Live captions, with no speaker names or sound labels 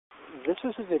This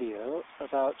is a video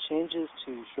about changes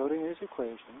to Schrodinger's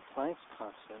equation, Planck's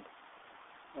constant,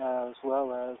 as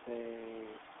well as a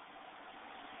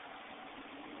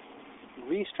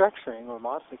restructuring or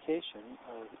modification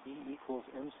of E equals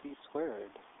mc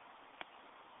squared.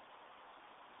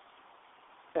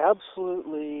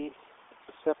 Absolutely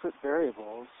separate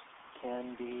variables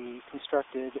can be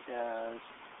constructed as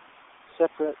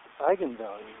separate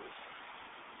eigenvalues.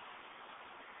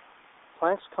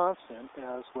 Planck's constant,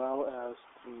 as well as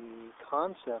the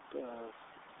concept of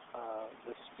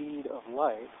the speed of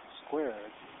light squared,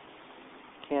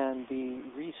 can be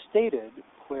restated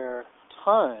where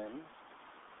time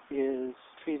is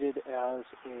treated as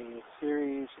a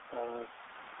series of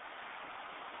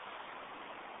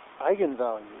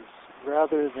eigenvalues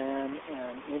rather than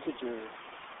an integer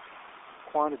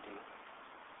quantity.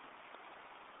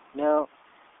 Now,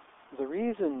 the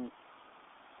reason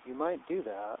you might do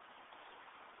that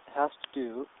has to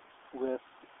do with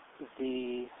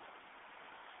the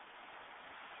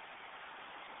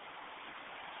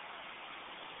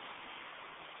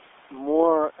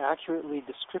more accurately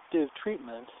descriptive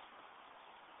treatment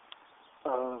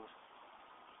of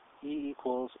E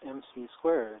equals mc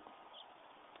squared.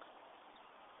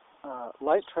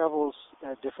 Light travels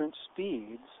at different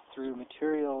speeds through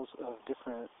materials of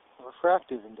different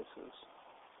refractive indices.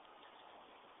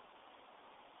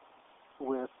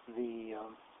 With the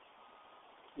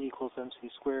E equals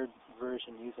mc squared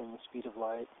version using the speed of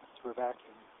light through a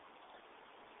vacuum.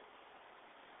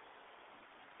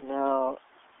 Now,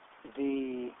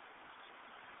 the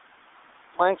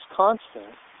Planck's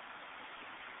constant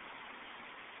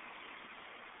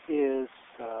is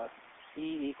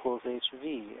E equals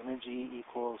hv, energy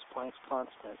equals Planck's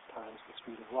constant times the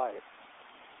speed of light.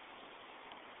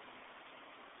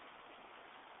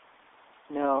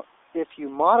 Now, if you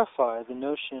modify the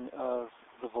notion of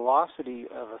the velocity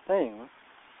of a thing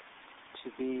to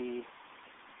be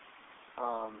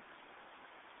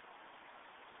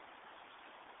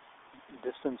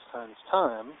distance times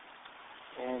time,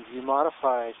 and you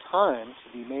modify time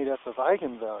to be made up of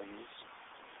eigenvalues,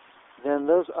 then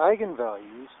those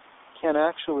eigenvalues can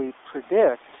actually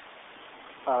predict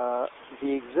the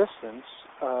existence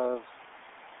of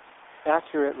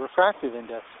accurate refractive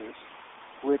indexes,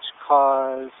 which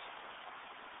cause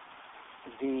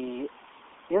the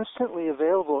instantly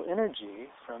available energy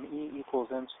from E equals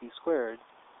mc squared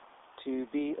to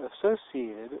be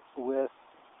associated with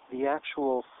the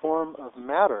actual form of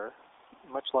matter,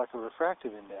 much like a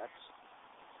refractive index,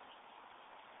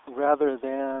 rather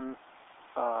than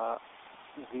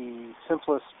the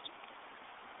simplest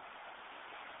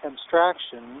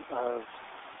abstraction of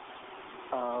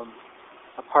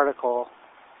a particle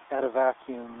at a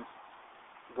vacuum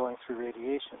going through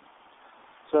radiation.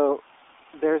 So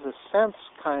there's a sense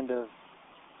kind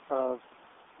of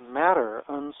matter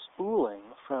unspooling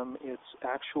from its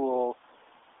actual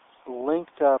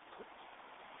linked up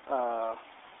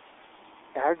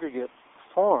aggregate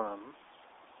form,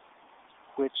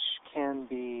 which can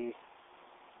be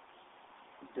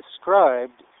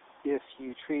described if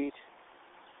you treat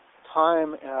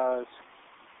time as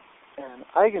an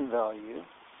eigenvalue,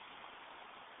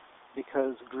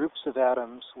 because groups of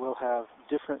atoms will have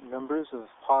different numbers of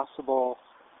possible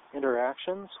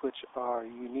interactions which are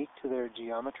unique to their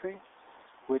geometry,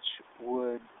 which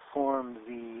would form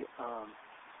the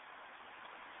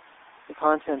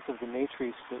contents of the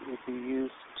matrix that would be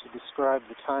used to describe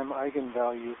the time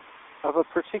eigenvalue of a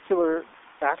particular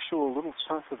actual little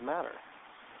chunk of matter.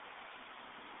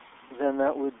 Then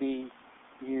that would be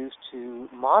used to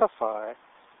modify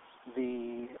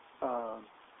the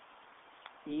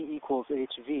E equals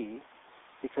hv,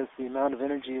 because the amount of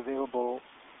energy available,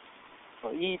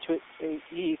 well, E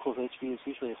equals hv is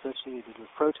usually associated with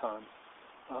protons,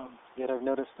 yet I've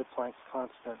noticed that Planck's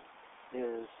constant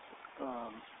is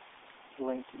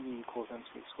linked to E equals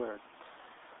mc squared.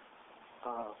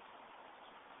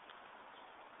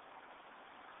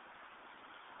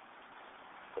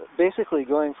 Basically,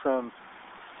 going from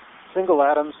single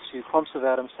atoms to clumps of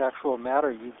atoms to actual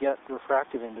matter, you get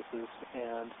refractive indices,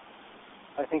 and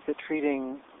I think that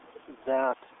treating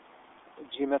that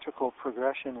geometrical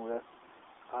progression with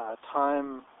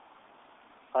time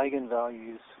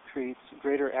eigenvalues creates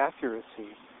greater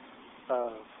accuracy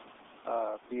of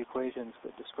the equations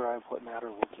that describe what matter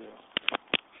will do.